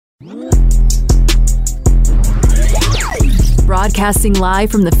Broadcasting live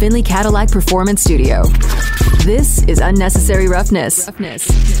from the Findlay Cadillac Performance Studio. This is Unnecessary Roughness.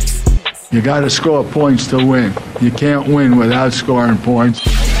 You got to score points to win. You can't win without scoring points.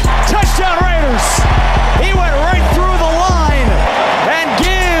 Touchdown Raiders! He went right through the line and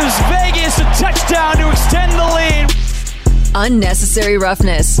gives Vegas a touchdown to extend the lead. Unnecessary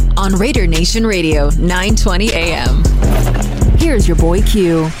Roughness on Raider Nation Radio, 920 AM. Here's your boy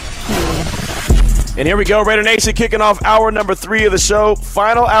Q. And here we go, Raider Nation kicking off hour number 3 of the show.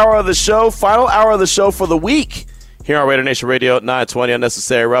 Final hour of the show for the week. Here on Raider Nation Radio, 920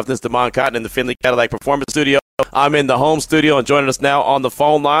 Unnecessary Roughness. Damon Cotton in the Findlay Cadillac Performance Studio. I'm in the home studio, and joining us now on the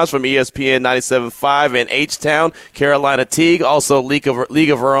phone lines from ESPN 97.5 in H-Town, Carolina Teague, also League of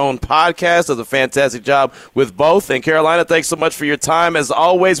Her Own podcast, does a fantastic job with both. And Carolina, thanks so much for your time. As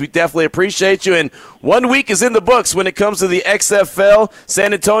always, we definitely appreciate you. And 1 week is in the books when it comes to the XFL.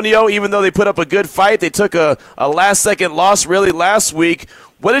 San Antonio, even though they put up a good fight, they took a last-second loss really last week.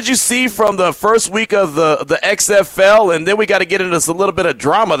 What did you see from the first week of the XFL? And then we got to get into this a little bit of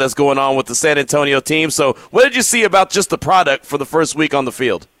drama that's going on with the San Antonio team. So what did you see about just the product for the first week on the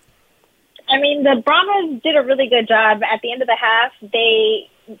field? I mean, the Brahmas did a really good job. At the end of the half, they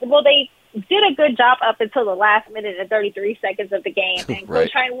did a good job up until the last minute and 33 seconds of the game. And Right.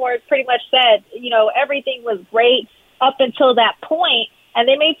 Coach Ryan Ward pretty much said, everything was great up until that point, and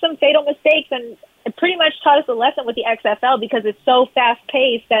they made some fatal mistakes, and it pretty much taught us a lesson with the XFL because it's so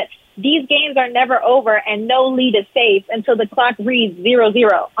fast-paced that these games are never over and no lead is safe until the clock reads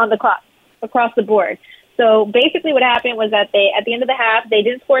 0-0 on the clock across the board. So basically what happened was that at the end of the half, they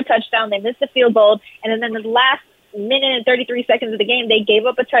didn't score a touchdown, they missed a field goal, and then in the last minute and 33 seconds of the game, they gave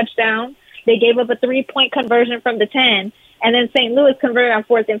up a touchdown, they gave up a 3-point conversion from the 10, and then St. Louis converted on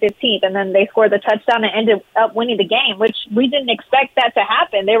 4th and 15th, and then they scored the touchdown and ended up winning the game, which we didn't expect that to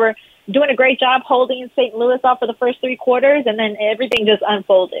happen. They were doing a great job holding St. Louis off for the first 3 quarters, and then everything just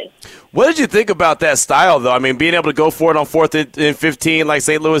unfolded. What did you think about that style, though? I mean, being able to go for it on 4th and 15 like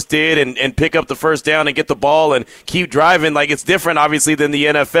St. Louis did and pick up the first down and get the ball and keep driving, like it's different, obviously, than the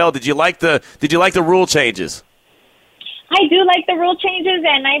NFL. Did you like the rule changes? I do like the rule changes,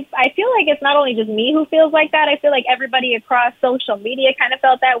 and I feel like it's not only just me who feels like that. I feel like everybody across social media kind of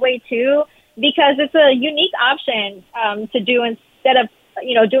felt that way, too, because it's a unique option to do instead of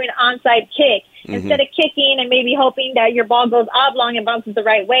doing an onside kick. Mm-hmm. Instead of kicking and maybe hoping that your ball goes oblong and bounces the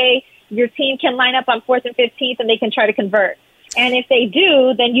right way, your team can line up on 4th and 15th and they can try to convert. And if they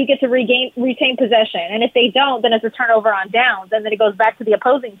do, then you get to retain possession. And if they don't, then it's a turnover on downs, and then it goes back to the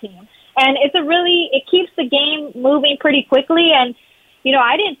opposing team. And it keeps the game moving pretty quickly. And,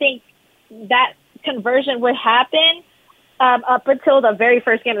 I didn't think that conversion would happen up until the very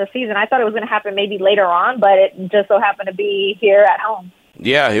first game of the season. I thought it was going to happen maybe later on, but it just so happened to be here at home.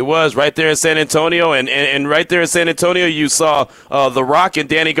 Yeah, it was right there in San Antonio, and right there in San Antonio, you saw The Rock and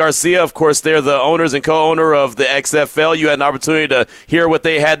Danny Garcia. Of course, they're the owners and co-owner of the XFL. You had an opportunity to hear what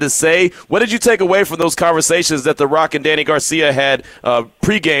they had to say. What did you take away from those conversations that The Rock and Danny Garcia had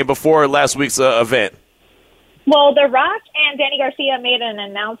pregame before last week's event? Well, The Rock and Danny Garcia made an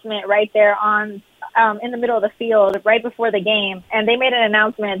announcement right there in the middle of the field right before the game, and they made an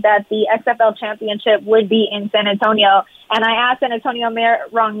announcement that the XFL championship would be in San Antonio. And I asked San Antonio Mayor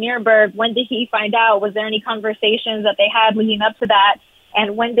Ron Nierenberg, when did he find out? Was there any conversations that they had leading up to that?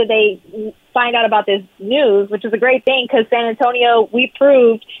 And when did they find out about this news, which is a great thing because San Antonio, we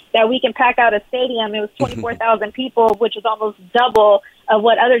proved that we can pack out a stadium. It was 24,000 people, which is almost double of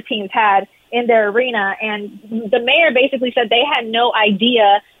what other teams had in their arena. And the mayor basically said they had no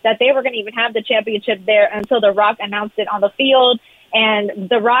idea that they were going to even have the championship there until The Rock announced it on the field. And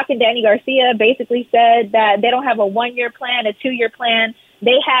The Rock and Danny Garcia basically said that they don't have a 1-year plan, a 2-year plan.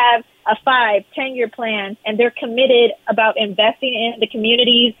 They have a 5-10-year plan, and they're committed about investing in the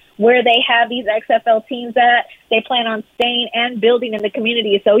communities where they have these XFL teams at. They plan on staying and building in the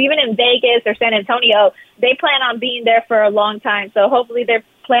community. So even in Vegas or San Antonio, they plan on being there for a long time. So hopefully their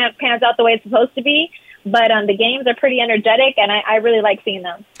plan pans out the way it's supposed to be. But the games are pretty energetic, and I really like seeing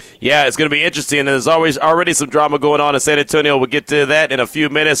them. Yeah, it's going to be interesting. And there's already some drama going on in San Antonio. We'll get to that in a few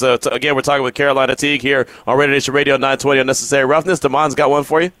minutes. Again, we're talking with Carolina Teague here on Raider Nation Radio 920 Unnecessary Roughness. Damon's got one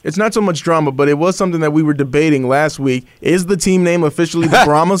for you. It's not so much drama, but it was something that we were debating last week. Is the team name officially the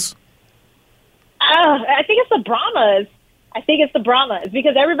Brahmas? I think it's the Brahmas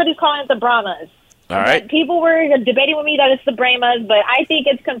because everybody's calling it the Brahmas. All right. People were debating with me that it's the Brahmas, but I think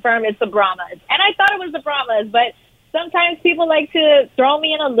it's confirmed it's the Brahmas. And I thought it was the Brahmas, but sometimes people like to throw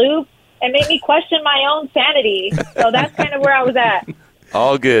me in a loop and make me question my own sanity. So that's kind of where I was at.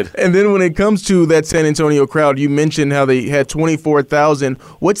 All good. And then when it comes to that San Antonio crowd, you mentioned how they had 24,000.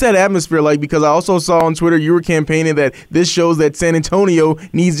 What's that atmosphere like? Because I also saw on Twitter you were campaigning that this shows that San Antonio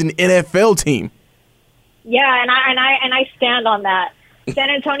needs an NFL team. Yeah, and I stand on that. San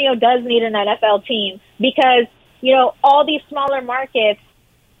Antonio does need an NFL team because, you know, all these smaller markets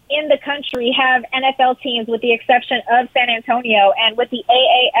in the country have NFL teams with the exception of San Antonio. And with the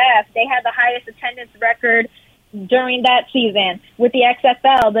AAF, they had the highest attendance record during that season. With the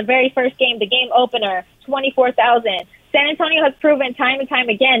XFL, the very first game, the game opener, 24,000. San Antonio has proven time and time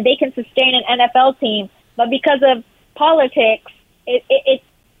again they can sustain an NFL team, but because of politics,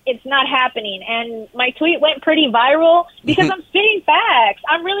 it's not happening. And my tweet went pretty viral because I'm spitting facts.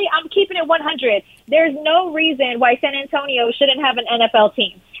 I'm keeping it 100. There's no reason why San Antonio shouldn't have an NFL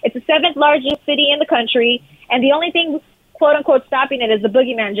team. It's the 7th largest city in the country, and the only thing, quote unquote, stopping it is the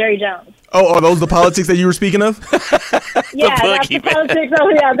boogeyman, Jerry Jones. Oh, are those the politics that you were speaking of? Yeah, that's the politics. Oh,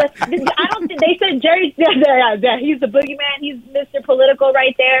 yeah. I don't think they said Jerry. Yeah, he's the boogeyman. He's Mr. Political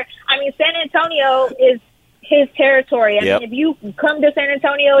right there. I mean, San Antonio is his territory. I mean, if you come to San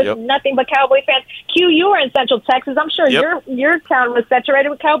Antonio, it's nothing but Cowboy fans. Q, you were in Central Texas. I'm sure your town was saturated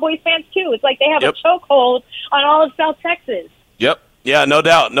with Cowboys fans too. It's like they have a chokehold on all of South Texas. Yep. Yeah, no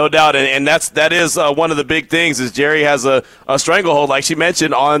doubt. And that is one of the big things is Jerry has a stranglehold, like she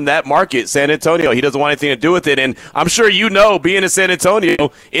mentioned, on that market, San Antonio. He doesn't want anything to do with it. And I'm sure you know, being in San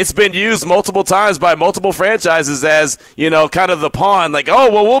Antonio, it's been used multiple times by multiple franchises as, you know, kind of the pawn, like,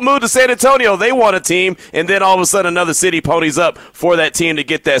 oh, well, we'll move to San Antonio. They want a team. And then all of a sudden another city ponies up for that team to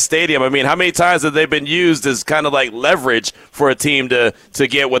get that stadium. I mean, how many times have they been used as kind of like leverage for a team to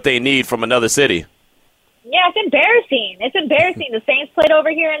get what they need from another city? Yeah, it's embarrassing. The Saints played over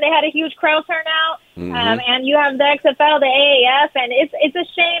here, and they had a huge crowd turnout. And you have the XFL, the AAF, and it's a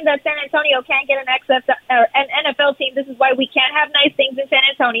shame that San Antonio can't get an NFL team. This is why we can't have nice things in San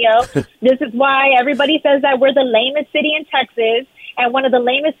Antonio. This is why everybody says that we're the lamest city in Texas and one of the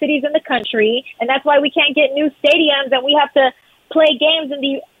lamest cities in the country, and that's why we can't get new stadiums, and we have to play games in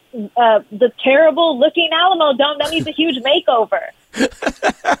the terrible-looking Alamo Dome that needs a huge makeover.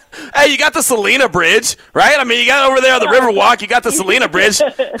 Hey, you got the Salina Bridge, right? I mean, you got over there on the Riverwalk, you got the Salina Bridge.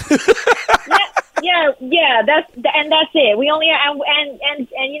 yeah, that's it. We only and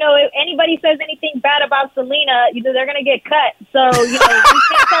you know, if anybody says anything bad about Salina, either they're gonna get cut. So, you know, we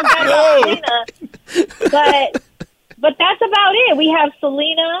can't talk bad about Salina. But that's about it. We have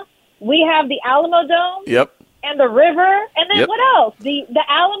Salina, we have the Alamo Dome. Yep. And the river, and then what else? The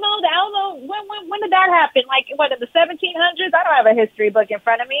Alamo. When did that happen? Like, what, in the 1700s? I don't have a history book in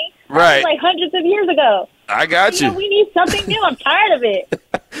front of me. Right, like hundreds of years ago. I got you. Know, we need something new. I'm tired of it.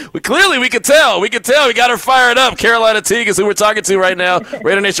 We could tell. We got her fired up. Carolina Teague is who we're talking to right now.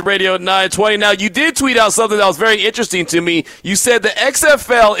 Raider Nation Radio 920. Now, you did tweet out something that was very interesting to me. You said the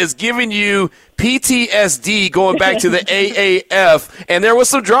XFL is giving you PTSD going back to the AAF, and there was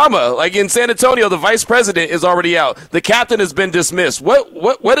some drama. Like in San Antonio, the vice president is already out. The captain has been dismissed. What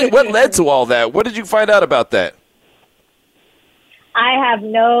led to all that? What did you find out about that? I have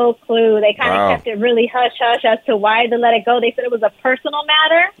no clue. They kind of kept it really hush-hush as to why they let it go. They said it was a personal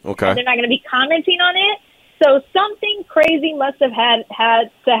matter. Okay. And they're not going to be commenting on it. So something crazy must have had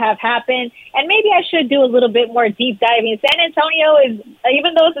to have happened. And maybe I should do a little bit more deep diving. San Antonio is,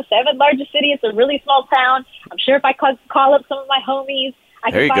 even though it's the 7th largest city, it's a really small town. I'm sure if I call up some of my homies,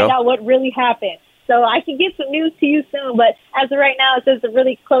 I can find out what really happened. So I can get some news to you soon. But as of right now, it says a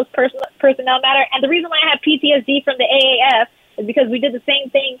really close personnel matter. And the reason why I have PTSD from the AAF is because we did the same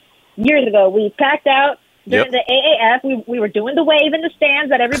thing years ago. We packed out during the AAF. We were doing the wave in the stands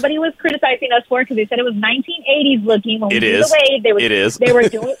that everybody was criticizing us for because they said it was 1980s looking. When we did the wave, they were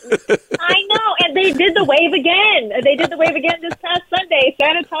doing. I know, and they did the wave again. They did the wave again this past Sunday.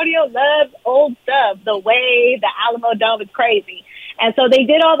 San Antonio loves old stuff. The wave, the Alamo Dome is crazy, and so they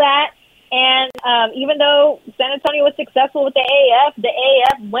did all that. And even though San Antonio was successful with the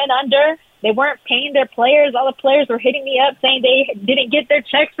AAF went under. They weren't paying their players. All the players were hitting me up saying they didn't get their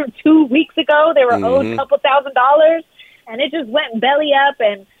checks from 2 weeks ago. They were owed a couple $1,000s, and it just went belly up.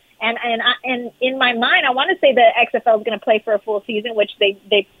 And in my mind, I want to say the XFL is going to play for a full season, which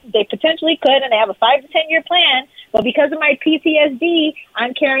they potentially could, and they have a 5 to 10 year plan. But because of my PTSD,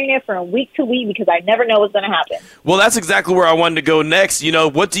 I'm carrying it from week to week because I never know what's going to happen. Well, that's exactly where I wanted to go next. You know,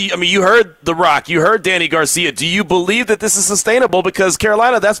 you heard The Rock, you heard Danny Garcia. Do you believe that this is sustainable? Because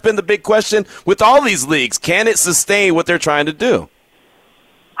Carolina, that's been the big question with all these leagues. Can it sustain what they're trying to do?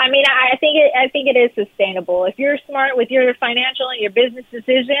 I mean, I think it is sustainable. If you're smart with your financial and your business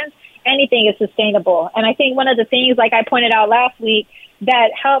decisions, anything is sustainable. And I think one of the things, like I pointed out last week,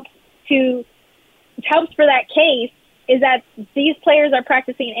 that helps for that case is that these players are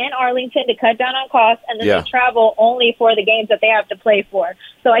practicing in Arlington to cut down on costs, and then Yeah. they travel only for the games that they have to play for.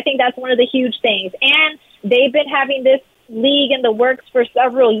 So I think that's one of the huge things. And they've been having this league in the works for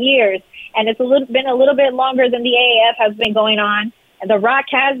several years, and it's been a little bit longer than the AAF has been going on. And The Rock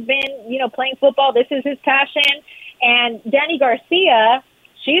has been, playing football. This is his passion. And Danny Garcia,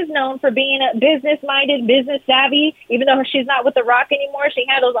 she's known for being a business-minded, business-savvy. Even though she's not with The Rock anymore, she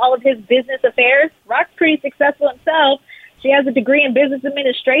handles all of his business affairs. Rock's pretty successful himself. She has a degree in business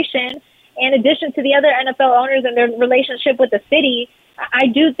administration. In addition to the other NFL owners and their relationship with the city, I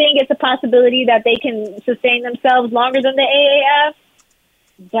do think it's a possibility that they can sustain themselves longer than the AAF.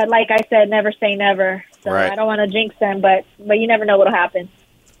 But like I said, never say never. So Right. I don't want to jinx them, but you never know what'll happen.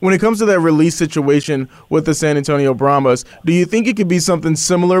 When it comes to that release situation with the San Antonio Brahmas, do you think it could be something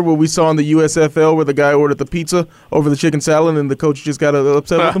similar what we saw in the USFL where the guy ordered the pizza over the chicken salad and the coach just got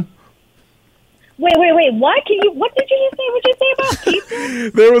upset with him? Wait. What did you just say? What did you say about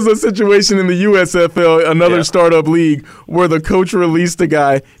pizza? There was a situation in the USFL, another Yeah. startup league, where the coach released the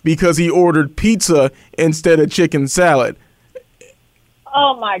guy because he ordered pizza instead of chicken salad.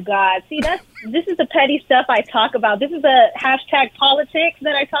 Oh my God! See, this is the petty stuff I talk about. This is the hashtag politics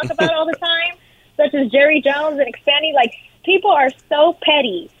that I talk about all the time, such as Jerry Jones and expanding. Like, people are so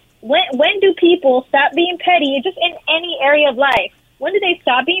petty. When do people stop being petty? Just in any area of life. When do they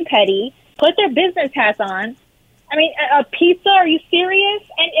stop being petty? Put their business hats on. I mean, a pizza? Are you serious?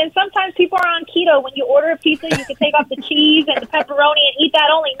 And sometimes people are on keto. When you order a pizza, you can take off the cheese and the pepperoni and eat that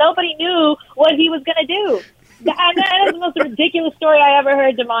only. Nobody knew what he was going to do. That is the most ridiculous story I ever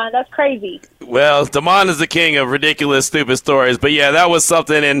heard, Damon. That's crazy. Well, Damon is the king of ridiculous, stupid stories. But, yeah, that was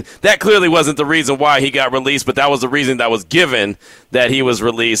something, and that clearly wasn't the reason why he got released, but that was the reason that was given that he was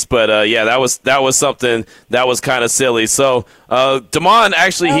released. But, yeah, that was something that was kind of silly. So, Damon,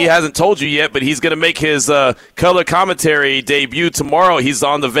 actually, he hasn't told you yet, but he's going to make his color commentary debut tomorrow. He's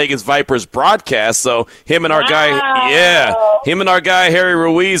on the Vegas Vipers broadcast. So him and our guy Harry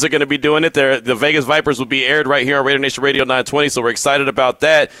Ruiz are going to be doing it. The Vegas Vipers will be aired right here on Raider Nation Radio 920, so we're excited about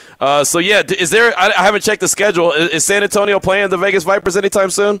that. So, yeah, I haven't checked the schedule. Is San Antonio playing the Vegas Vipers anytime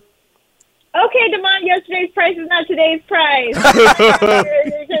soon? Okay, Damon, yesterday's price is not today's price.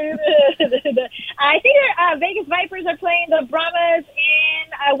 I think Vegas Vipers are playing the Brahmas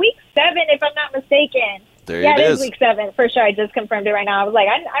in week 7, if I'm not mistaken. There yeah, it it is. is week 7. For sure, I just confirmed it right now. I was like,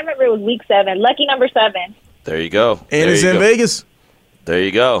 I remember it was week 7. Lucky number 7. There you go. And There it's you in go. Vegas. There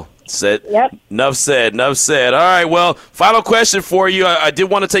you go. Said. Yep. Enough said. All right, well, final question for you. I did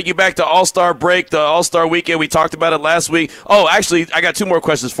want to take you back to All-Star break, the All-Star weekend. We talked about it last week. Oh, actually, I got 2 more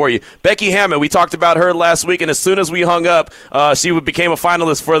questions for you. Becky Hammon, we talked about her last week, and as soon as we hung up, she became a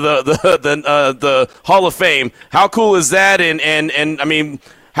finalist for the Hall of Fame. How cool is that? And I mean,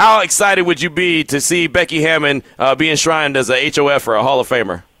 how excited would you be to see Becky Hammon be enshrined as a HOF or a Hall of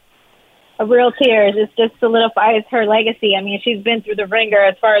Famer? A real tears. It just solidifies her legacy. I mean, she's been through the ringer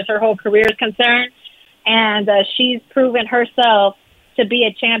as far as her whole career is concerned, and she's proven herself to be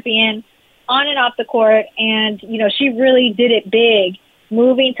a champion on and off the court, and, she really did it big,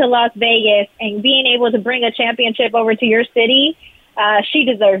 moving to Las Vegas and being able to bring a championship over to your city. She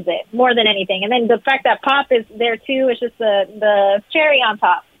deserves it more than anything. And then the fact that Pop is there, too, is just the cherry on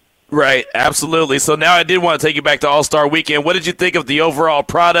top. Right, absolutely. So now I did want to take you back to All-Star Weekend. What did you think of the overall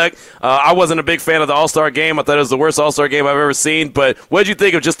product? I wasn't a big fan of the All-Star Game. I thought it was the worst All-Star Game I've ever seen. But what did you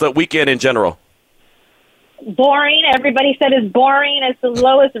think of just the weekend in general? Boring. Everybody said it's boring. It's the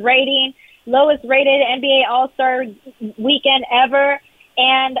lowest rated NBA All-Star Weekend ever.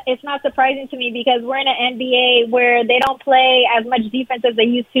 And it's not surprising to me because we're in an NBA where they don't play as much defense as they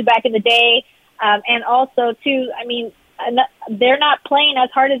used to back in the day. And also, too, I mean, they're not playing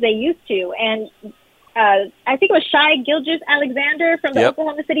as hard as they used to. And I think it was Shai Gilgeous-Alexander from the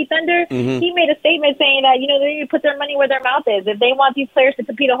Oklahoma City Thunder. Mm-hmm. He made a statement saying that, they need to put their money where their mouth is. If they want these players to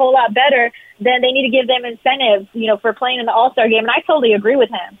compete a whole lot better, then they need to give them incentives, for playing in the All-Star game. And I totally agree with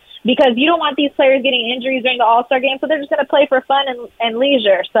him because you don't want these players getting injuries during the All-Star game, so they're just going to play for fun and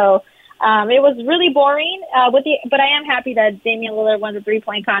leisure. So it was really boring, but I am happy that Damian Lillard won the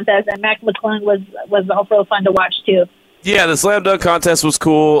three-point contest, and Mac McClung was also fun to watch, too. Yeah, the slam dunk contest was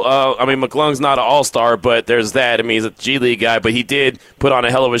cool. I mean, McClung's not an all-star, but there's that. I mean, he's a G League guy, but he did put on a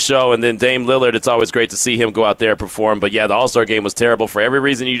hell of a show. And then Dame Lillard, it's always great to see him go out there and perform. But, yeah, the All-Star game was terrible. For every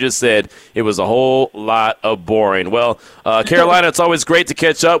reason you just said, it was a whole lot of boring. Well, Carolina, it's always great to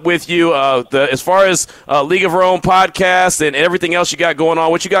catch up with you. As far as League of Our Own podcast and everything else you got going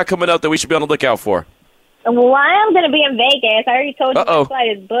on, what you got coming up that we should be on the lookout for? Well, I'm going to be in Vegas. I already told you my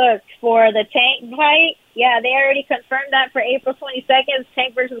flight is booked for the Tank fight. Yeah, they already confirmed that for April 22nd.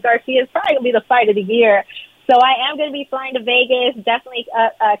 Tank versus Garcia is probably going to be the fight of the year. So So I am going to be flying to Vegas, definitely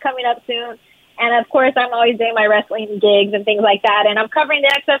coming up soon. And, of course, I'm always doing my wrestling gigs and things like that. And I'm covering the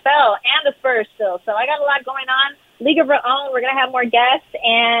XFL and the Spurs still. So I got a lot going on. League of Our Own, we're going to have more guests.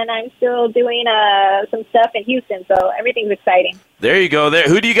 And I'm still doing some stuff in Houston. So everything's exciting. There you go. There.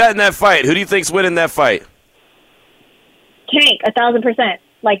 Who do you got in that fight? Who do you think's winning that fight? Tank, 1,000%.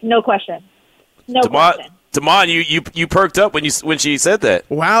 Like, no question. No question. Damon, you perked up when she said that.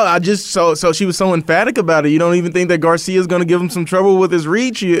 Wow, I just so she was so emphatic about it. You don't even think that Garcia's going to give him some trouble with his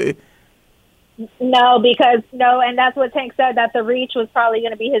reach? No, and that's what Tank said, that the reach was probably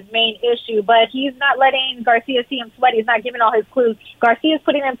going to be his main issue. But he's not letting Garcia see him sweat. He's not giving all his clues. Garcia's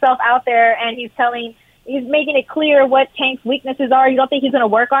putting himself out there, and he's making it clear what Tank's weaknesses are. You don't think he's going to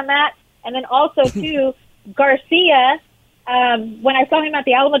work on that? And then also, too, Garcia, when I saw him at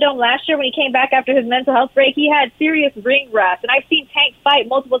the Alamodome last year when he came back after his mental health break, he had serious ring rust. And I've seen Tank fight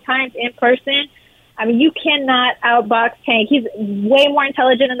multiple times in person. I mean, you cannot outbox Tank. He's way more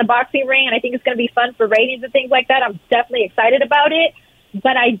intelligent in the boxing ring, and I think it's going to be fun for ratings and things like that. I'm definitely excited about it,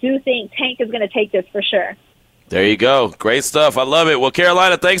 but I do think Tank is going to take this for sure. There you go. Great stuff. I love it. Well,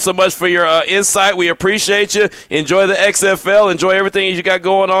 Carolina, thanks so much for your insight. We appreciate you. Enjoy the XFL. Enjoy everything you got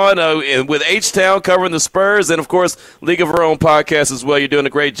going on with H-Town covering the Spurs and, of course, League of Our Own podcast as well. You're doing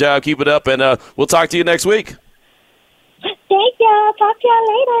a great job. Keep it up, and we'll talk to you next week. Thank you. Talk to you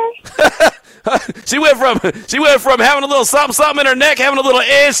later. She went from having a little something in her neck, having a little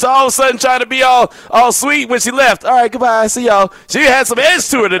edge, to all of a sudden trying to be all sweet when she left. All right, goodbye. See y'all. She had some edge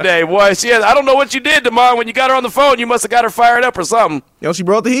to her today, boy. I don't know what you did, Damon, when you got her on the phone. You must have got her fired up or something. She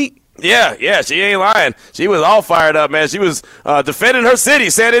brought the heat. Yeah, she ain't lying. She was all fired up, man. She was defending her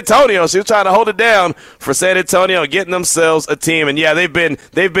city, San Antonio. She was trying to hold it down for San Antonio, getting themselves a team. And yeah, they've been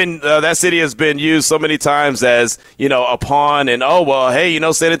that city has been used so many times as, a pawn. And hey,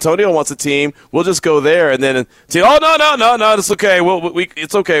 San Antonio wants a team. We'll just go there. And then no, it's okay.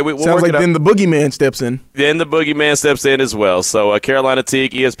 It's okay. We'll Sounds work like it out. Then the boogeyman steps in. Then the boogeyman steps in as well. So Carolina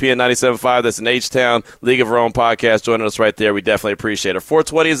Teague, ESPN 97.5. That's an H-Town League of Our Own podcast joining us right there. We definitely appreciate it.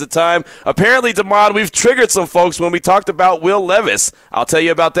 4:20 is the time. Apparently, Damon, we've triggered some folks when we talked about Will Levis. I'll tell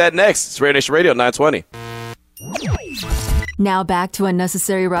you about that next. It's Raider Nation Radio 920. Now back to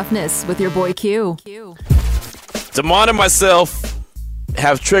Unnecessary Roughness with your boy Q. Damon and myself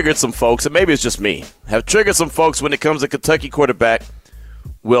have triggered some folks, and maybe it's just me, have triggered some folks when it comes to Kentucky quarterback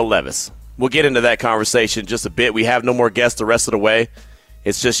Will Levis. We'll get into that conversation just a bit. We have no more guests the rest of the way.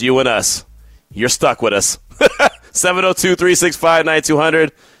 It's just you and us. You're stuck with us.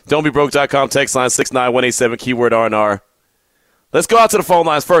 702-365-9200. Don'tBeBroke.com, text line 69187, keyword R&R. Let's go out to the phone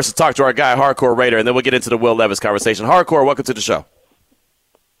lines first and talk to our guy, Hardcore Raider, and then we'll get into the Will Levis conversation. Hardcore, welcome to the show.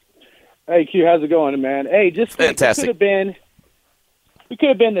 Hey, Q, how's it going, man? Hey, just fantastic. We could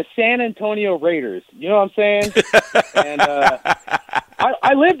have been the San Antonio Raiders. You know what I'm saying? And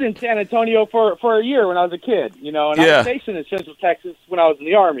I lived in San Antonio for a year when I was a kid, and I was stationed in Central Texas when I was in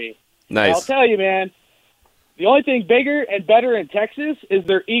the Army. Nice. And I'll tell you, man, the only thing bigger and better in Texas is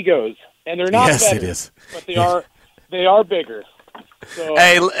their egos, and they're not better, it is. But they are bigger. So,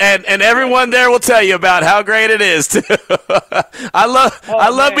 hey, and everyone there will tell you about how great it is too. I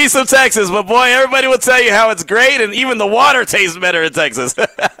love me some Texas, but boy, everybody will tell you how it's great, and even the water tastes better in Texas.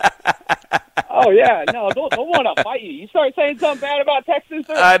 Oh yeah, no, don't want to fight you. You start saying something bad about Texas,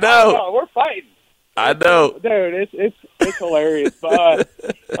 I know. No, we're fighting. I know, dude. It's hilarious. But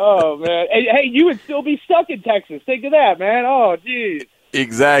oh man, hey, you would still be stuck in Texas. Think of that, man. Oh, geez.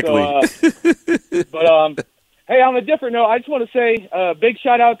 Exactly. So, hey, on a different note, I just want to say big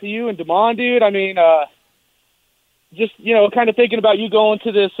shout out to you and Damon, dude. I mean, just kind of thinking about you going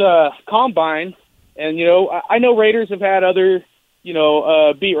to this combine, and I know Raiders have had other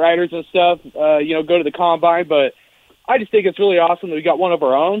beat writers and stuff, go to the combine, but I just think it's really awesome that we got one of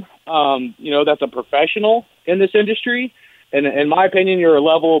our own, that's a professional in this industry. And in my opinion, you're a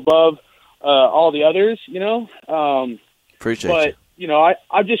level above all the others, Appreciate you. But,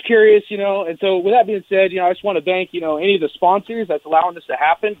 I'm just curious, and so with that being said, I just want to thank, any of the sponsors that's allowing this to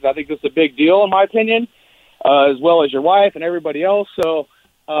happen, because I think this is a big deal in my opinion, as well as your wife and everybody else. So,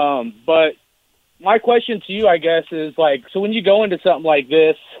 but my question to you, I guess, is so when you go into something like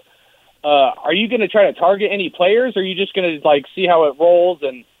this, are you going to try to target any players, or are you just going to see how it rolls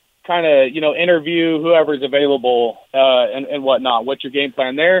and kind of, interview whoever's available and whatnot? What's your game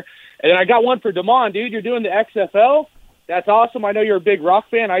plan there? And then I got one for Damon, dude. You're doing the XFL. That's awesome. I know you're a big Rock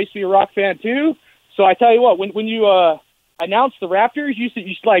fan. I used to be a Rock fan too. So I tell you what, when you announce the Raptors, you should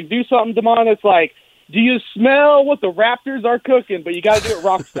do something, Damon, that's like, do you smell what the Raptors are cooking? But you got to do it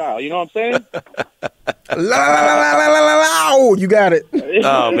rock style. You know what I'm saying? You got it. Yeah.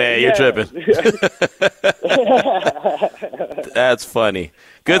 Oh, man, you're tripping. That's funny.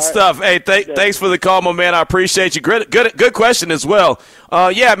 Good stuff. Hey, thanks for the call, my man. I appreciate you. Good question as well.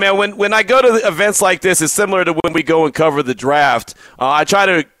 Yeah, man, when I go to events like this, it's similar to when we go and cover the draft. I try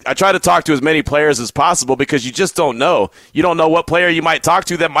to talk to as many players as possible because you just don't know. You don't know what player you might talk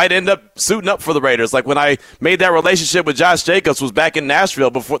to that might end up suiting up for the Raiders. Like when I made that relationship with Josh Jacobs, was back in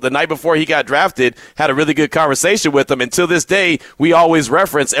Nashville the night before he got drafted, had a really good conversation with him. Until this day, we always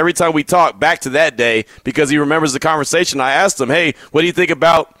reference every time we talk back to that day because he remembers the conversation. I asked him, hey, what do you think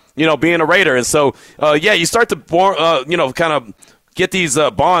about being a Raider? And so, you start to, kind of get these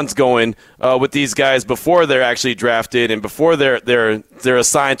bonds going with these guys before they're actually drafted and before they're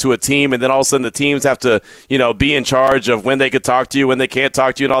assigned to a team, and then all of a sudden the teams have to be in charge of when they could talk to you, when they can't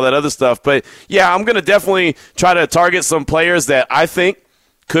talk to you, and all that other stuff. But yeah, I'm going to definitely try to target some players that I think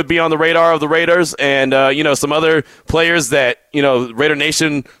could be on the radar of the Raiders, and some other players that Raider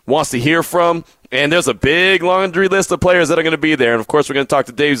Nation wants to hear from. And there's a big laundry list of players that are going to be there. And, of course, we're going to talk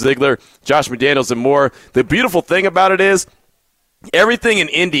to Dave Ziegler, Josh McDaniels, and more. The beautiful thing about it is everything in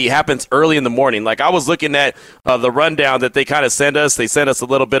Indy happens early in the morning. Like I was looking at the rundown that they kind of send us. They sent us a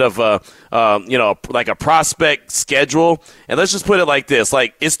little bit of like a prospect schedule. And let's just put it like this.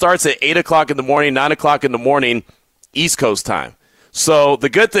 Like it starts at 8 o'clock in the morning, 9 o'clock in the morning, East Coast time. So the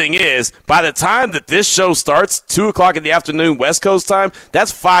good thing is, by the time that this show starts, 2 o'clock in the afternoon, West Coast time,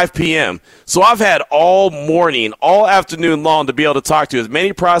 that's 5 p.m. So I've had all morning, all afternoon long to be able to talk to as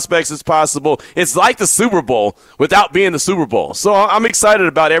many prospects as possible. It's like the Super Bowl without being the Super Bowl. So I'm excited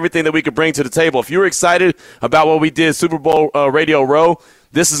about everything that we could bring to the table. If you're excited about what we did Super Bowl Radio Row,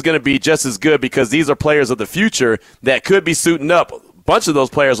 this is going to be just as good because these are players of the future that could be suiting up. Bunch of those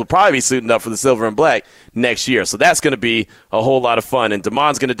players will probably be suiting up for the silver and black next year. So that's going to be a whole lot of fun. And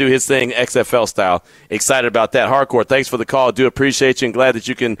Damon's going to do his thing XFL style. Excited about that. Hardcore, thanks for the call. Do appreciate you and glad that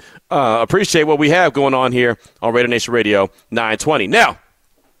you can appreciate what we have going on here on Raider Nation Radio 920. Now,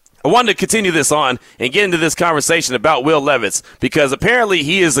 I wanted to continue this on and get into this conversation about Will Levis because apparently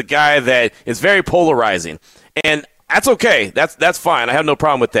he is a guy that is very polarizing. And that's okay. That's fine. I have no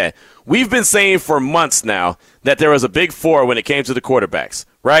problem with that. We've been saying for months now that there was a big four when it came to the quarterbacks,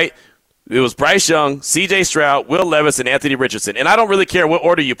 right? It was Bryce Young, C.J. Stroud, Will Levis, and Anthony Richardson. And I don't really care what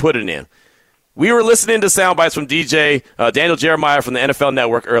order you put it in. We were listening to sound bites from DJ Daniel Jeremiah from the NFL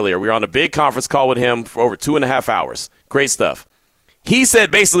Network earlier. We were on a big conference call with him for over 2.5 hours. Great stuff. He said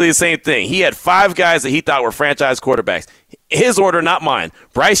basically the same thing. He had 5 guys that he thought were franchise quarterbacks. His order, not mine.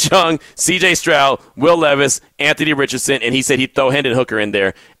 Bryce Young, C.J. Stroud, Will Levis, Anthony Richardson, and he said he'd throw Hendon Hooker in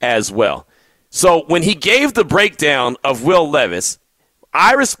there as well. So when he gave the breakdown of Will Levis,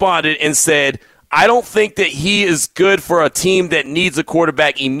 I responded and said, I don't think that he is good for a team that needs a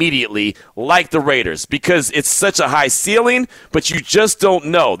quarterback immediately like the Raiders because it's such a high ceiling, but you just don't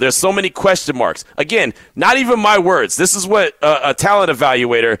know. There's so many question marks. Again, not even my words. This is what a talent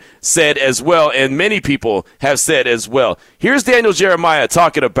evaluator said as well, and many people have said as well. Here's Daniel Jeremiah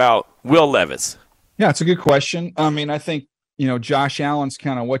talking about Will Levis. Yeah, it's a good question. I mean, I think, Josh Allen's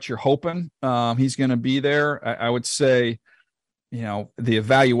kind of what you're hoping he's going to be there. I would say, the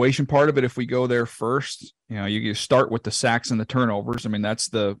evaluation part of it, if we go there first, you start with the sacks and the turnovers. I mean, that's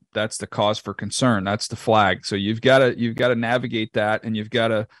the cause for concern. That's the flag. So you've got to navigate that, and you've got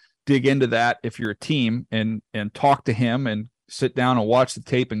to dig into that if you're a team and talk to him and sit down and watch the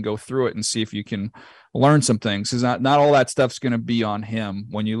tape and go through it and see if you can learn some things. Because not all that stuff's going to be on him.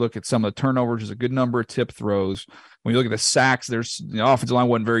 When you look at some of the turnovers, there's a good number of tip throws. When you look at the sacks, the offensive line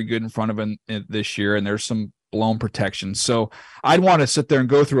wasn't very good in front of him this year, and there's some blown protection. So I'd want to sit there and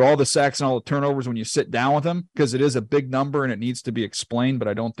go through all the sacks and all the turnovers when you sit down with him, because it is a big number and it needs to be explained, but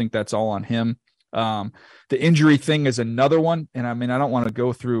I don't think that's all on him. The injury thing is another one. And I mean, I don't want to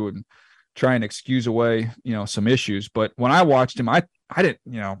go through and try and excuse away, some issues, but when I watched him, I did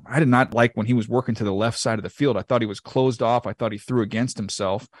not like when he was working to the left side of the field. I thought he was closed off. I thought he threw against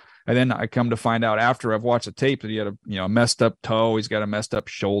himself. And then I come to find out after I've watched the tape that he had a messed up toe. He's got a messed up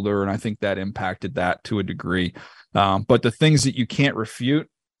shoulder. And I think that impacted that to a degree. But the things that you can't refute,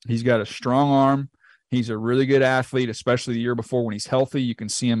 he's got a strong arm. He's a really good athlete, especially the year before when he's healthy. You can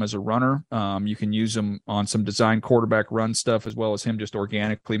see him as a runner. You can use him on some design quarterback run stuff, as well as him just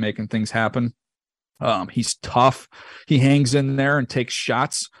organically making things happen. He's tough. He hangs in there and takes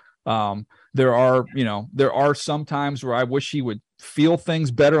shots. There are some times where I wish he would feel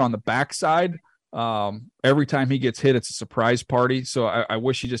things better on the backside. Every time he gets hit, it's a surprise party. So I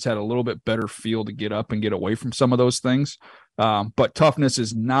wish he just had a little bit better feel to get up and get away from some of those things. But toughness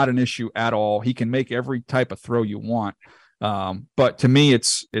is not an issue at all. He can make every type of throw you want. But to me,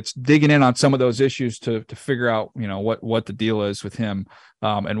 it's digging in on some of those issues to figure out, what the deal is with him,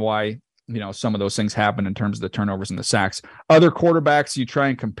 and why, some of those things happen in terms of the turnovers and the sacks. Other quarterbacks you try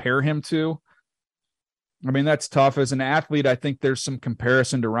and compare him to, I mean, that's tough. As an athlete, I think there's some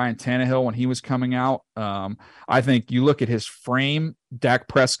comparison to Ryan Tannehill when he was coming out. I think you look at his frame, Dak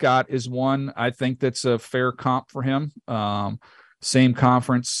Prescott is one. I think that's a fair comp for him. Same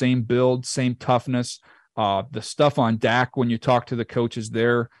conference, same build, same toughness. The stuff on Dak, when you talk to the coaches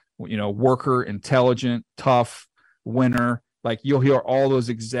there, worker, intelligent, tough, winner, like you'll hear all those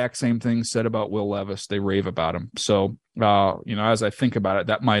exact same things said about Will Levis. They rave about him. So, as I think about it,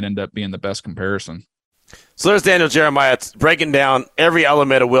 that might end up being the best comparison. So there's Daniel Jeremiah breaking down every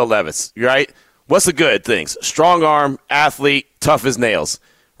element of Will Levis, right? What's the good things? Strong arm, athlete, tough as nails,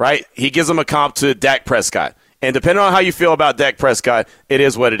 right? He gives him a comp to Dak Prescott. And depending on how you feel about Dak Prescott, it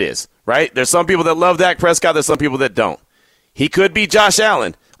is what it is, right? There's some people that love Dak Prescott. There's some people that don't. He could be Josh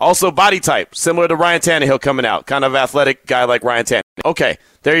Allen. Also body type, similar to Ryan Tannehill coming out. Kind of athletic guy like Ryan Tannehill. Okay,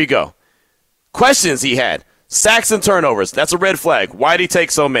 there you go. Questions he had. Sacks and turnovers. That's a red flag. Why did he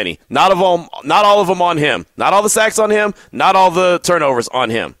take so many? Not all of them on him. Not all the sacks on him. Not all the turnovers on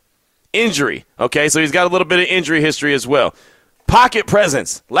him. Injury. Okay, so he's got a little bit of injury history as well. Pocket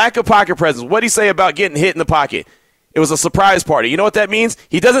presence. Lack of pocket presence. What did he say about getting hit in the pocket? It was a surprise party. You know what that means?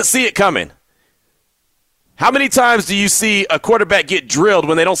 He doesn't see it coming. How many times do you see a quarterback get drilled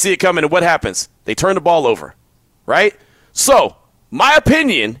when they don't see it coming, and what happens? They turn the ball over, right? So, my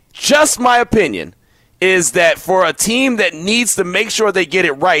opinion, just my opinion, is that for a team that needs to make sure they get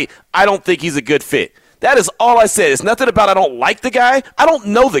it right, I don't think he's a good fit. That is all I said. It's nothing about I don't like the guy. I don't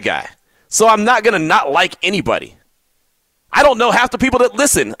know the guy. So I'm not going to not like anybody. I don't know half the people that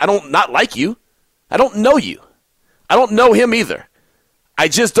listen. I don't not like you. I don't know you. I don't know him either. I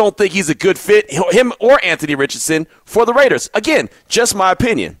just don't think he's a good fit, him or Anthony Richardson, for the Raiders. Again, just my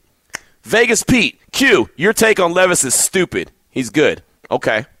opinion. Vegas Pete, Q, your take on Levis is stupid. He's good.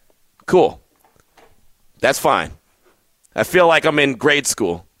 Okay, cool. That's fine. I feel like I'm in grade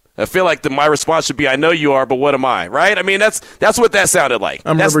school. I feel like my response should be, I know you are, but what am I, right? I mean, that's what that sounded like.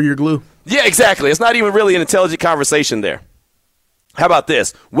 I'm rubber, you're glue. Yeah, exactly. It's not even really an intelligent conversation there. How about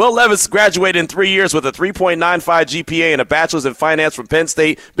this? Will Levis graduated in 3 years with a 3.95 GPA and a bachelor's in finance from Penn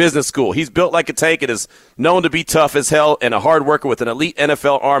State Business School. He's built like a tank and is known to be tough as hell and a hard worker with an elite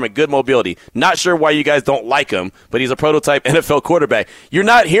NFL arm and good mobility. Not sure why you guys don't like him, but he's a prototype NFL quarterback. You're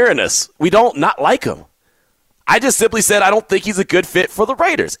not hearing us. We don't not like him. I just simply said I don't think he's a good fit for the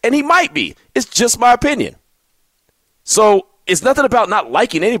Raiders, and he might be. It's just my opinion. So it's nothing about not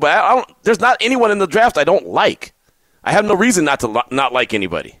liking anybody. There's not anyone in the draft I don't like. I have no reason not to not like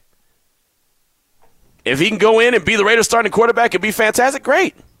anybody. If he can go in and be the Raiders starting quarterback and be fantastic,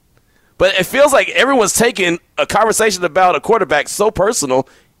 great. But it feels like everyone's taking a conversation about a quarterback so personal,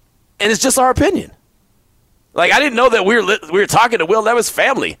 and it's just our opinion. Like, I didn't know that we were talking to Will Levis'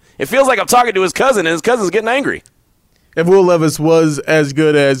 family. It feels like I'm talking to his cousin, and his cousin's getting angry. If Will Levis was as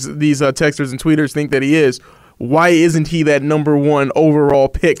good as these texters and tweeters think that he is, why isn't he that number one overall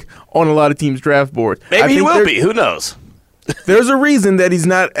pick on a lot of teams' draft boards? Maybe he will be. Who knows? There's a reason that he's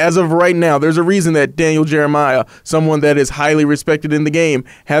not, as of right now, there's a reason that Daniel Jeremiah, someone that is highly respected in the game,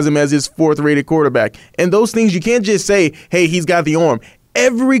 has him as his fourth-rated quarterback. And those things, you can't just say, hey, he's got the arm.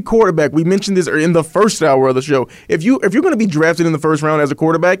 Every quarterback, we mentioned this in the first hour of the show, if you're going to be drafted in the first round as a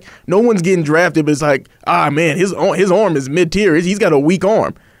quarterback, no one's getting drafted, but it's like, man, his arm is mid-tier. He's got a weak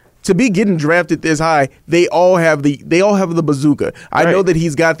arm. To be getting drafted this high, they all have the bazooka. I know that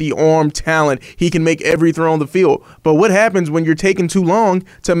he's got the arm talent. He can make every throw on the field. But what happens when you're taking too long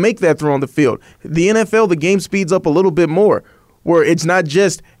to make that throw on the field? The NFL, the game speeds up a little bit more, where it's not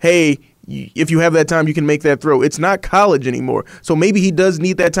just, hey, if you have that time, you can make that throw. It's not college anymore. So maybe he does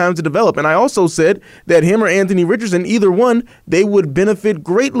need that time to develop. And I also said that him or Anthony Richardson, either one, they would benefit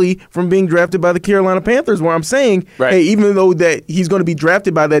greatly from being drafted by the Carolina Panthers, where I'm saying, hey, even though that he's going to be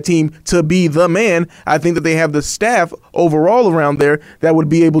drafted by that team to be the man, I think that they have the staff overall around there that would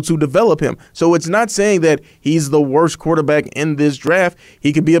be able to develop him. So it's not saying that he's the worst quarterback in this draft.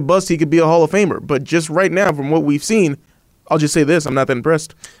 He could be a bust. He could be a Hall of Famer. But just right now, from what we've seen, I'll just say this. I'm not that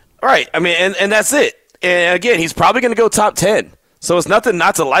impressed. Right. I mean, and that's it. And again, he's probably going to go top 10. So it's nothing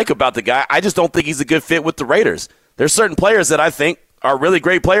not to like about the guy. I just don't think he's a good fit with the Raiders. There's certain players that I think are really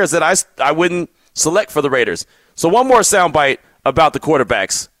great players that I wouldn't select for the Raiders. So one more soundbite about the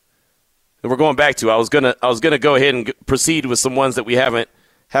quarterbacks that we're going back to. I was gonna go ahead and proceed with some ones that we haven't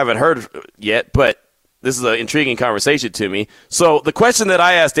heard yet, but this is an intriguing conversation to me. So the question that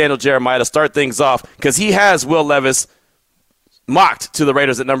I asked Daniel Jeremiah to start things off, because he has Will Levis mocked to the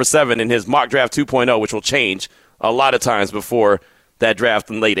Raiders at number 7 in his mock draft 2.0, which will change a lot of times before that draft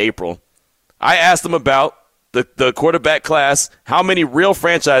in late April. I asked him about the quarterback class, how many real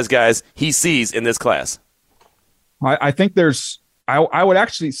franchise guys he sees in this class. I think I would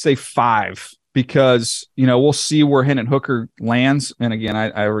actually say 5 because, we'll see where Hendon Hooker lands. And again,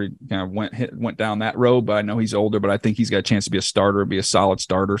 I already kind of went down that road, but I know he's older, but I think he's got a chance to be a starter, be a solid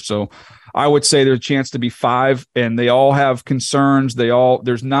starter. So I would say there's a chance to be 5, and they all have concerns.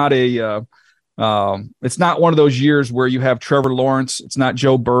 There's not it's not one of those years where you have Trevor Lawrence. It's not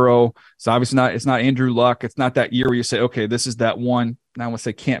Joe Burrow. It's obviously it's not Andrew Luck. It's not that year where you say, okay, this is that one. Now I want to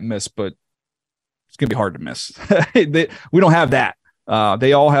say can't miss, but it's going to be hard to miss. We don't have that.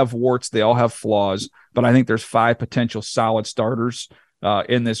 They all have warts. They all have flaws, but I think there's 5 potential solid starters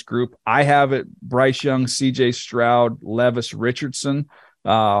in this group. I have it: Bryce Young, CJ Stroud, Levis Richardson.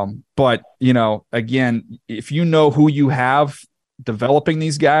 But again, if you know who you have developing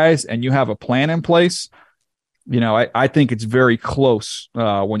these guys and you have a plan in place, I think it's very close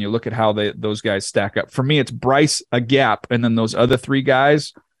when you look at how those guys stack up. For me, it's Bryce, a gap, and then those other 3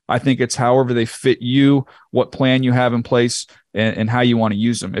 guys, I think it's however they fit you, what plan you have in place, and how you want to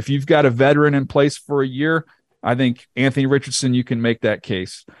use them. If you've got a veteran in place for a year, I think Anthony Richardson, you can make that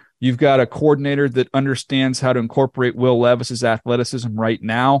case. You've got a coordinator that understands how to incorporate Will Levis's athleticism right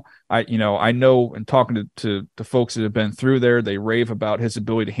now. I know, and talking to folks that have been through there, they rave about his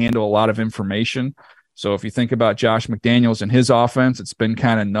ability to handle a lot of information. So if you think about Josh McDaniels and his offense, it's been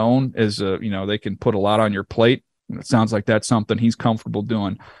kind of known as they can put a lot on your plate. And it sounds like that's something he's comfortable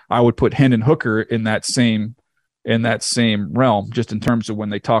doing. I would put Hendon Hooker in that same realm, just in terms of when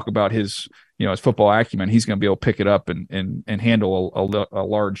they talk about his football acumen, he's going to be able to pick it up and handle a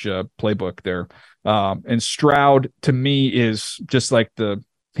large playbook there. And Stroud, to me, is just like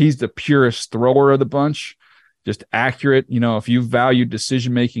he's the purest thrower of the bunch, just accurate. If you value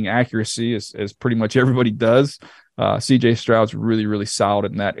decision-making accuracy as pretty much everybody does, CJ Stroud's really, really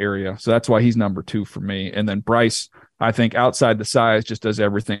solid in that area. So that's why he's number 2 for me. And then Bryce, I think outside the size, just does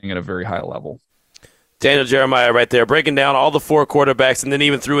everything at a very high level. Daniel Jeremiah right there, breaking down all the 4 quarterbacks, and then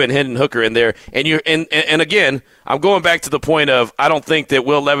even threw in Hendon Hooker in there. And again, I'm going back to the point of I don't think that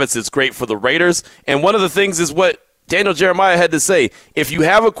Will Levis is great for the Raiders. And one of the things is what Daniel Jeremiah had to say. If you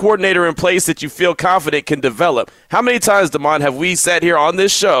have a coordinator in place that you feel confident can develop, how many times, Damon, have we sat here on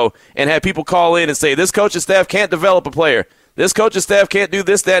this show and had people call in and say, this coaching staff can't develop a player. This coaching staff can't do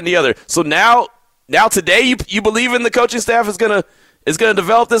this, that, and the other. So now today you believe in the coaching staff is gonna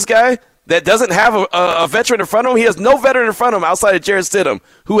develop this guy that doesn't have a veteran in front of him? He has no veteran in front of him outside of Jarrett Stidham,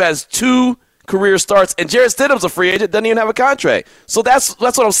 who has 2 career starts, and Jarrett Stidham's a free agent, doesn't even have a contract. So that's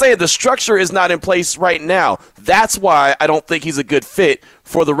what I'm saying. The structure is not in place right now. That's why I don't think he's a good fit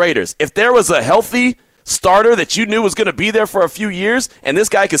for the Raiders. If there was a healthy starter that you knew was going to be there for a few years and this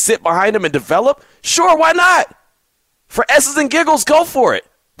guy could sit behind him and develop, sure, why not? For S's and giggles, go for it.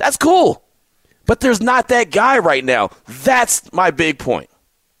 That's cool. But there's not that guy right now. That's my big point.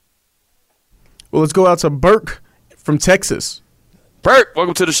 Well, let's go out to Burke from Texas. Burke,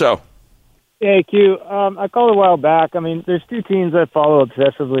 welcome to the show. Hey, Q. I called a while back. I mean, there's 2 teams I follow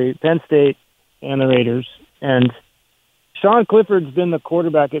obsessively, Penn State and the Raiders. And Sean Clifford's been the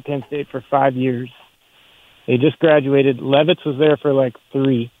quarterback at Penn State for 5 years. They just graduated. Levitz was there for like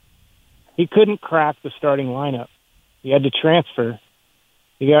 3. He couldn't crack the starting lineup. He had to transfer.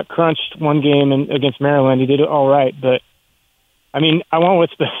 He got crunched one game against Maryland. He did it all right, but I mean, I want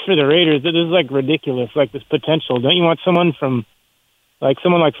what's best for the Raiders. This is like ridiculous, like this potential. Don't you want someone from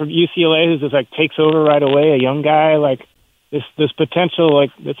UCLA who's just like takes over right away, a young guy, like this potential? Like,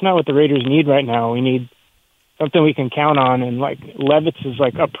 that's not what the Raiders need right now. We need something we can count on, and like Levitz is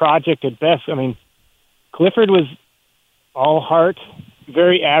like a project at best. I mean, Clifford was all heart,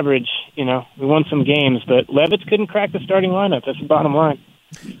 very average. We won some games, but Levitz couldn't crack the starting lineup. That's the bottom line.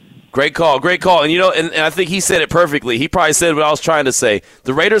 Great call. And I think he said it perfectly. He probably said what I was trying to say.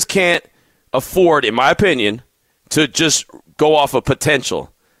 The Raiders can't afford, in my opinion, to just go off of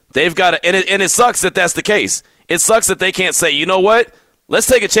potential. They've got to, and it sucks that that's the case. It sucks that they can't say, you know what, let's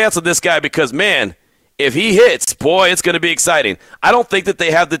take a chance on this guy because, man, if he hits, boy, it's going to be exciting. I don't think that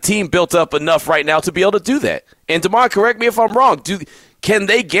they have the team built up enough right now to be able to do that. And Damon, correct me if I'm wrong. Can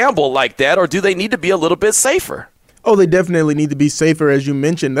they gamble like that, or do they need to be a little bit safer? Oh, they definitely need to be safer, as you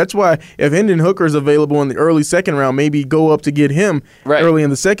mentioned. That's why if Hendon Hooker is available in the early second round, maybe go up to get him early in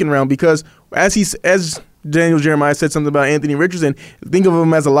the second round, because as Daniel Jeremiah said something about Anthony Richardson. Think of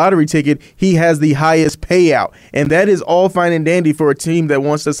him as a lottery ticket. He has the highest payout, and that is all fine and dandy for a team that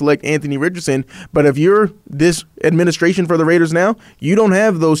wants to select Anthony Richardson. But if you're this administration for the Raiders now, you don't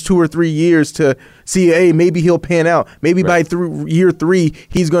have those 2 or 3 years to see, hey, maybe he'll pan out. Maybe by year 3,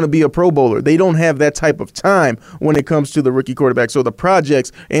 he's going to be a Pro Bowler. They don't have that type of time when it comes to the rookie quarterback. So the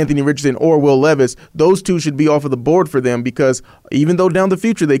projects, Anthony Richardson or Will Levis, those two should be off of the board for them, because even though down the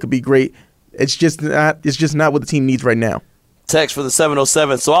future they could be great, it's just not what the team needs right now. Text for the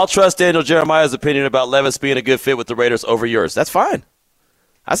 707. So I'll trust Daniel Jeremiah's opinion about Levis being a good fit with the Raiders over yours. That's fine.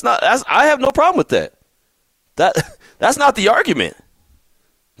 I have no problem with that. That's not the argument.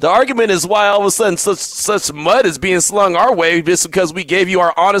 The argument is why all of a sudden such mud is being slung our way just because we gave you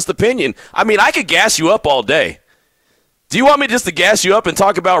our honest opinion. I mean, I could gas you up all day. Do you want me just to gas you up and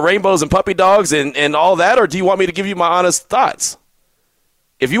talk about rainbows and puppy dogs and all that, or do you want me to give you my honest thoughts?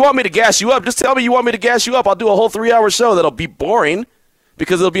 If you want me to gas you up, just tell me you want me to gas you up. I'll do a whole 3-hour show that'll be boring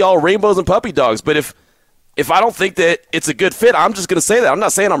because it'll be all rainbows and puppy dogs. But if I don't think that it's a good fit, I'm just going to say that. I'm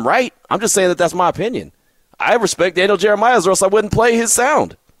not saying I'm right. I'm just saying that that's my opinion. I respect Daniel Jeremiah's, or else I wouldn't play his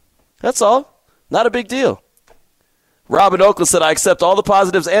sound. That's all. Not a big deal. Rob in Oakland said, I accept all the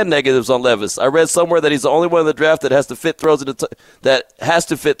positives and negatives on Levis. I read somewhere that he's the only one in the draft that has to fit throws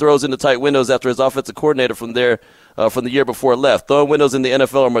into tight windows after his offensive coordinator from the year before left. Throwing windows in the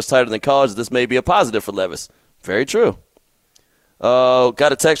NFL are much tighter than college. This may be a positive for Levis. Very true.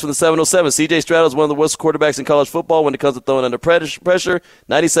 Got a text from the 707. C.J. Stroud is one of the worst quarterbacks in college football when it comes to throwing under pressure.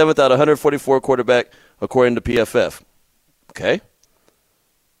 97th out of 144 quarterback, according to PFF. Okay.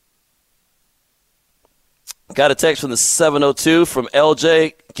 Got a text from the 702 from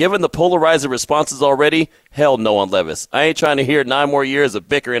LJ. Given the polarizing responses already, hell no on Levis. I ain't trying to hear 9 more years of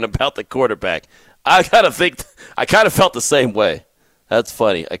bickering about the quarterback. I kind of felt the same way. That's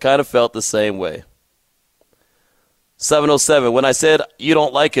funny. I kind of felt the same way. 707. When I said you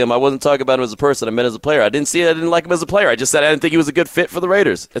don't like him, I wasn't talking about him as a person. I meant as a player. I didn't like him as a player. I just said I didn't think he was a good fit for the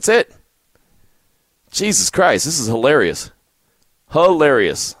Raiders. That's it. Jesus Christ, this is hilarious.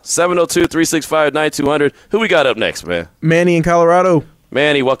 Hilarious. 702-365-9200. Who we got up next, man? Manny in Colorado.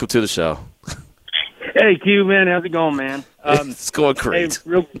 Manny, welcome to the show. Hey, Q, man. How's it going, man? It's going great.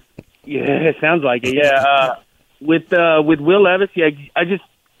 Hey, yeah, it sounds like it, yeah. With Will Levis, yeah,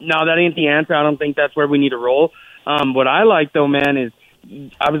 that ain't the answer. I don't think that's where we need to roll. What I like, though, man, is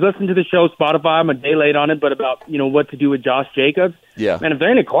I was listening to the show Spotify. I'm a day late on it, but about, what to do with Josh Jacobs. Yeah. Man, if there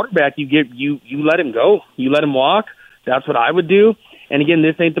ain't a quarterback, you let him go. You let him walk. That's what I would do. And again,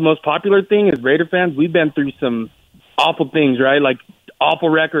 this ain't the most popular thing. As Raider fans, we've been through some awful things, right? Like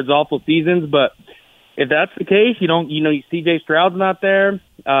awful records, awful seasons. But if that's the case, C.J. Stroud's not there.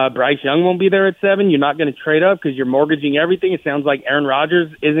 Bryce Young won't be there at 7. You're not going to trade up because you're mortgaging everything. It sounds like Aaron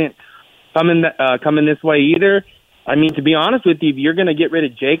Rodgers isn't coming this way either. I mean, to be honest with you, if you're going to get rid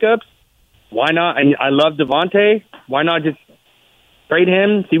of Jacobs, why not? And I love Devontae. Why not just trade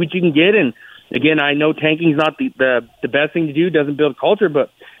him, see what you can get? And again, I know tanking's not the best thing to do. Doesn't build culture,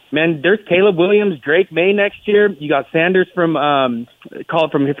 but man, there's Caleb Williams, Drake May next year. You got Sanders from CU.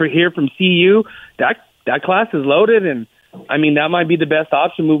 That class is loaded, and I mean that might be the best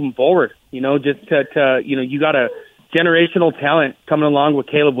option moving forward. Just to you got a generational talent coming along with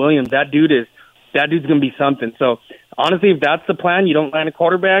Caleb Williams. That dude's going to be something. So honestly, if that's the plan, you don't land a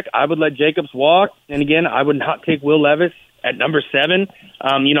quarterback, I would let Jacobs walk. And again, I would not take Will Levis at number 7.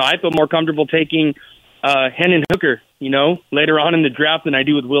 I feel more comfortable taking Hendon Hooker, later on in the draft than I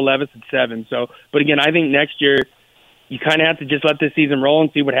do with Will Levis at 7. So, but again, I think next year you kind of have to just let this season roll and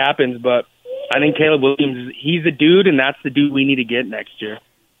see what happens. But I think Caleb Williams, he's the dude, and that's the dude we need to get next year.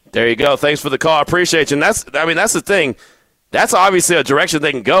 There you go. Thanks for the call. I appreciate you. And that's the thing. That's obviously a direction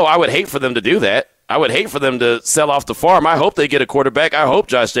they can go. I would hate for them to do that. I would hate for them to sell off the farm. I hope they get a quarterback. I hope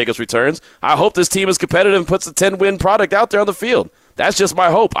Josh Jacobs returns. I hope this team is competitive and puts a 10-win product out there on the field. That's just my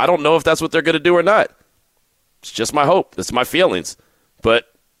hope. I don't know if that's what they're going to do or not. It's just my hope. It's my feelings.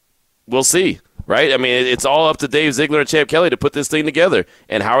 But we'll see, right? I mean, it's all up to Dave Ziegler and Champ Kelly to put this thing together.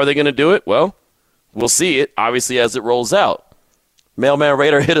 And how are they going to do it? Well, we'll see it, obviously, as it rolls out. Mailman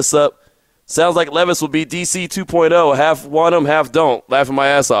Raider, hit us up. Sounds like Levis will be DC 2.0. Half want him, half don't. Laughing my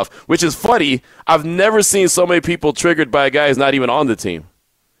ass off. Which is funny. I've never seen so many people triggered by a guy who's not even on the team.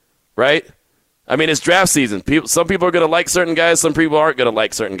 Right? I mean, it's draft season. Some people are going to like certain guys. Some people aren't going to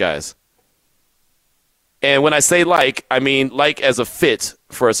like certain guys. And when I say like, I mean like as a fit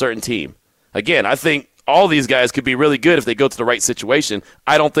for a certain team. Again, I think all these guys could be really good if they go to the right situation.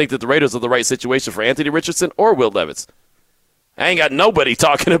 I don't think that the Raiders are the right situation for Anthony Richardson or Will Levis. I ain't got nobody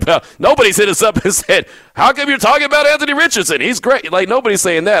talking about – nobody's hit us up and said, how come you're talking about Anthony Richardson? He's great. Like, nobody's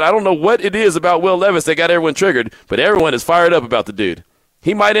saying that. I don't know what it is about Will Levis that got everyone triggered, but everyone is fired up about the dude.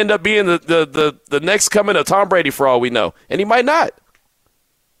 He might end up being the next coming of Tom Brady for all we know, and he might not.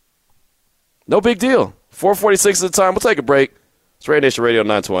 No big deal. 4:46 at the time. We'll take a break. It's Raider Nation Radio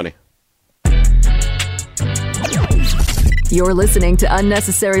 920. You're listening to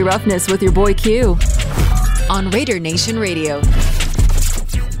Unnecessary Roughness with your boy Q on Raider Nation Radio.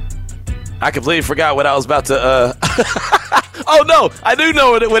 I completely forgot what I was about to oh, no. I do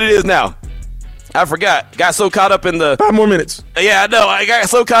know what it is now. I forgot. Got so caught up in the 5 more minutes. Yeah, I know. I got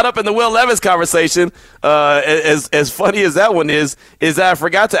so caught up in the Will Levis conversation. As funny as that one is that I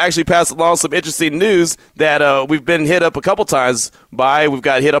forgot to actually pass along some interesting news that we've been hit up a couple times by. We've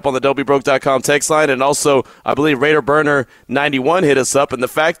got hit up on the don'tbebroke.com text line, and also I believe Raider Burner 91 hit us up. And the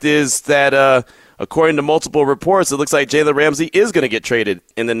fact is that according to multiple reports, it looks like Jalen Ramsey is going to get traded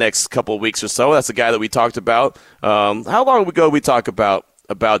in the next couple of weeks or so. That's a guy that we talked about. How long ago did we talk about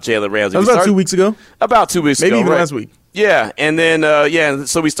Jalen Ramsey? That was about 2 weeks ago. About 2 weeks ago. Maybe even right? last week. Yeah, and then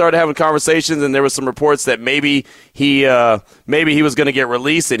so we started having conversations, and there was some reports that maybe he was going to get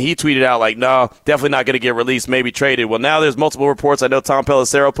released, and he tweeted out like, "No, definitely not going to get released. Maybe traded." Well, now there's multiple reports. I know Tom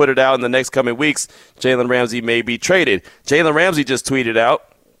Pelissero put it out in the next coming weeks. Jalen Ramsey may be traded. Jalen Ramsey just tweeted out,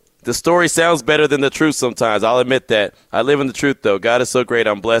 "The story sounds better than the truth sometimes. I'll admit that. I live in the truth, though. God is so great.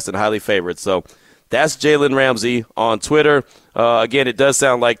 I'm blessed and highly favored." So that's Jalen Ramsey on Twitter. Again, it does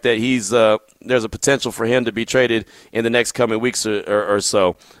sound like that there's a potential for him to be traded in the next coming weeks or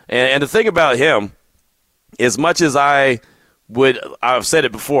so. And the thing about him, as much as I've said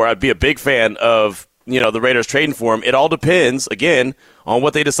it before, I'd be a big fan of the Raiders trading for him. It all depends, again, on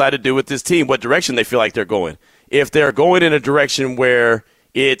what they decide to do with this team, what direction they feel like they're going. If they're going in a direction where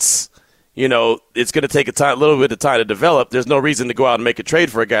it's going to take a little bit of time to develop, there's no reason to go out and make a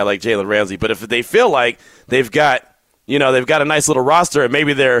trade for a guy like Jalen Ramsey. But if they feel like they've got a nice little roster, and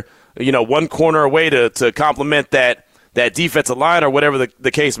maybe they're one corner away to complement that defensive line or whatever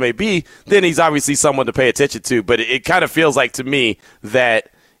the case may be, then he's obviously someone to pay attention to. But it kind of feels like to me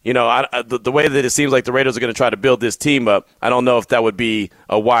that the way that it seems like the Raiders are going to try to build this team up, I don't know if that would be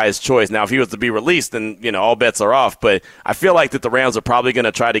a wise choice. Now, if he was to be released, then all bets are off. But I feel like that the Rams are probably going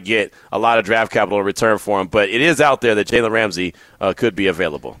to try to get a lot of draft capital in return for him. But it is out there that Jalen Ramsey could be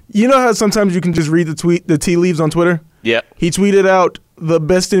available. You know how sometimes you can just read the tea leaves on Twitter? Yeah. He tweeted out "The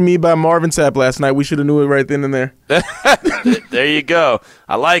Best in Me" by Marvin Sapp last night. We should have knew it right then and there. There you go.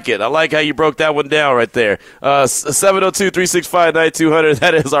 I like it. I like how you broke that one down right there. 702-365-9200.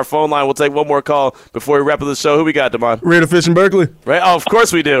 That is our phone line. We'll take one more call before we wrap up the show. Who we got, Damon? Raider Fish in Berkeley. Right? Oh, of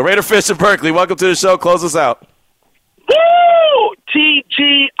course we do. Raider Fish in Berkeley. Welcome to the show. Close us out. Woo!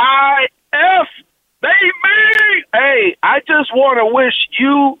 TGIF, baby! Hey, I just want to wish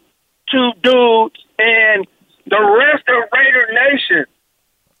you two dudes and the rest of Raider Nation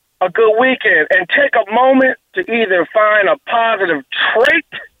a good weekend, and take a moment to either find a positive trait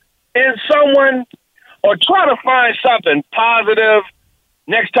in someone or try to find something positive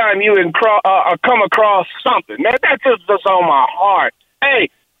next time you come across something. Man, that's just on my heart. Hey,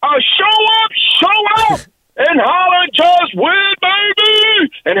 show up, and holler, just win,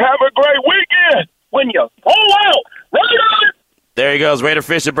 baby, and have a great weekend when you pull out. Raiders! There he goes, Raider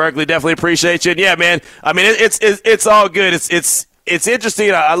Fish in Berkeley. Definitely appreciate you. And yeah, man, I mean, it's all good. It's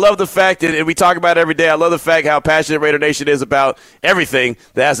interesting. I love the fact, and we talk about it every day, I love the fact how passionate Raider Nation is about everything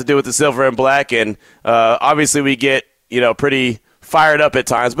that has to do with the silver and black. And obviously we get, pretty fired up at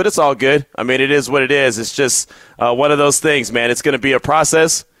times, but it's all good. I mean, it is what it is. It's just one of those things, man. It's going to be a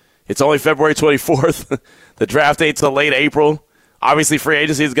process. It's only February 24th. The draft ain't till late April. Obviously, free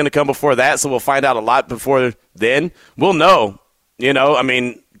agency is going to come before that, so we'll find out a lot before then. We'll know.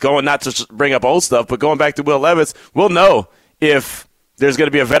 Going not to bring up old stuff, but going back to Will Levis, we'll know if there's going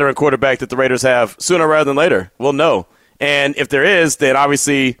to be a veteran quarterback that the Raiders have sooner rather than later. We'll know. And if there is, then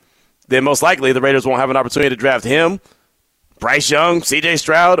most likely the Raiders won't have an opportunity to draft him, Bryce Young, C.J.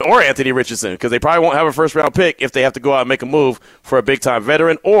 Stroud, or Anthony Richardson, because they probably won't have a first-round pick if they have to go out and make a move for a big-time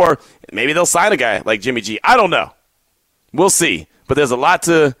veteran, or maybe they'll sign a guy like Jimmy G. I don't know. We'll see. But there's a lot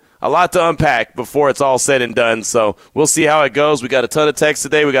to unpack before it's all said and done. So we'll see how it goes. We got a ton of texts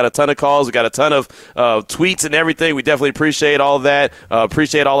today. We got a ton of calls. We got a ton of tweets and everything. We definitely appreciate all of that.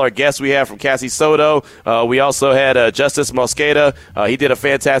 Appreciate all our guests we have from Cassie Soto. We also had Justice Mosqueda. He did a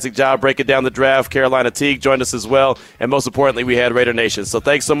fantastic job breaking down the draft. Carolina Teague joined us as well. And most importantly, we had Raider Nation. So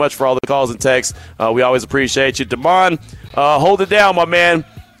thanks so much for all the calls and texts. We always appreciate you. Damon, hold it down, my man.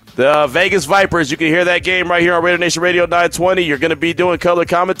 The Vegas Vipers, you can hear that game right here on Raider Nation Radio 920. You're going to be doing color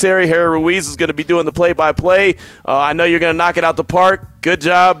commentary. Harry Ruiz is going to be doing the play-by-play. I know you're going to knock it out the park. Good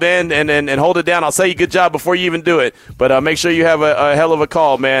job, man, and hold it down. I'll say you good job before you even do it. But make sure you have a hell of a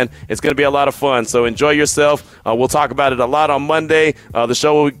call, man. It's going to be a lot of fun. So enjoy yourself. We'll talk about it a lot on Monday. The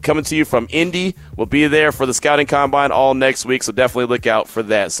show will be coming to you from Indy. We'll be there for the Scouting Combine all next week, so definitely look out for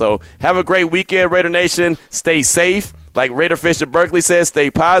that. So have a great weekend, Raider Nation. Stay safe. Like Raider Fisher Berkeley says,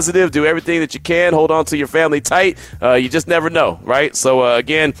 stay positive, do everything that you can, hold on to your family tight. You just never know, right? So,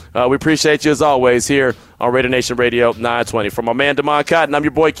 again, we appreciate you as always here on Raider Nation Radio 920. From my man, Damon Cotton, I'm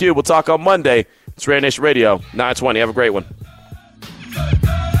your boy Q. We'll talk on Monday. It's Raider Nation Radio 920. Have a great one.